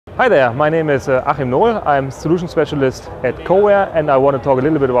Hi there, my name is Achim Nohl. I'm Solution Specialist at CoWare, and I want to talk a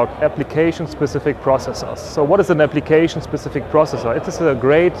little bit about application-specific processors. So what is an application-specific processor? It is a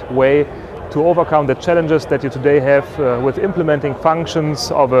great way to overcome the challenges that you today have with implementing functions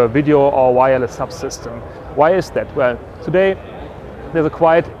of a video or wireless subsystem. Why is that? Well, today there's a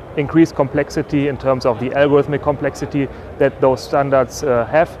quite increased complexity in terms of the algorithmic complexity that those standards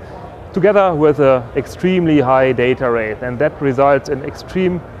have, together with an extremely high data rate, and that results in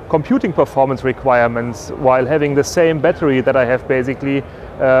extreme computing performance requirements while having the same battery that I have basically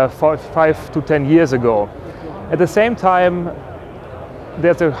 5 to 10 years ago. At the same time,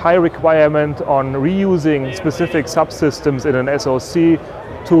 there's a high requirement on reusing specific subsystems in an SoC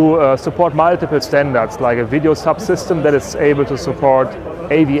to support multiple standards, like a video subsystem that is able to support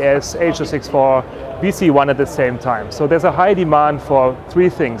AVS, H.264, VC1 at the same time. So there's a high demand for three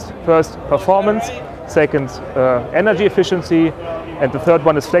things. First, performance. Second, energy efficiency. And the third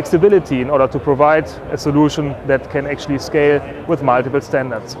one is flexibility, in order to provide a solution that can actually scale with multiple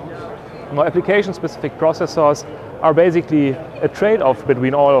standards. Now, application-specific processors are basically a trade-off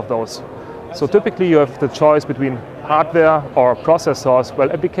between all of those. So typically you have the choice between hardware or processors.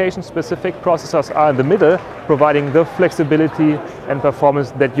 Well, application-specific processors are in the middle, providing the flexibility and performance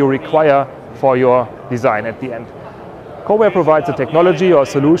that you require for your design at the end. CoWare provides a technology or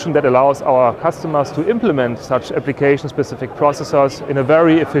solution that allows our customers to implement such application-specific processors in a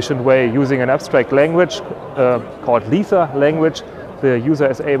very efficient way using an abstract language called Lisa language. The user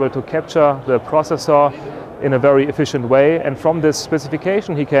is able to capture the processor in a very efficient way, and from this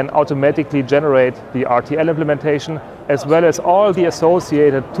specification he can automatically generate the RTL implementation as well as all the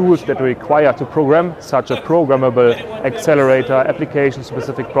associated tools that require to program such a programmable accelerator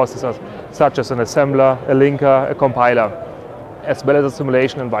application-specific processors, such as an assembler, a linker, a compiler, as well as a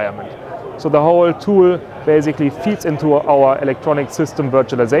simulation environment. So the whole tool basically feeds into our electronic system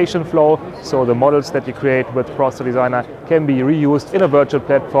virtualization flow, so the models that you create with Processor Designer can be reused in a virtual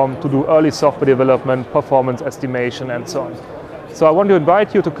platform to do early software development, performance estimation, and so on. So I want to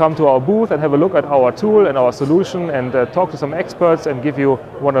invite you to come to our booth and have a look at our tool and our solution, and talk to some experts, and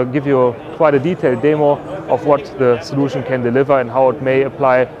want to give you quite a detailed demo of what the solution can deliver and how it may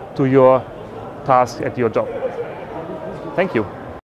apply to your task at your job. Thank you.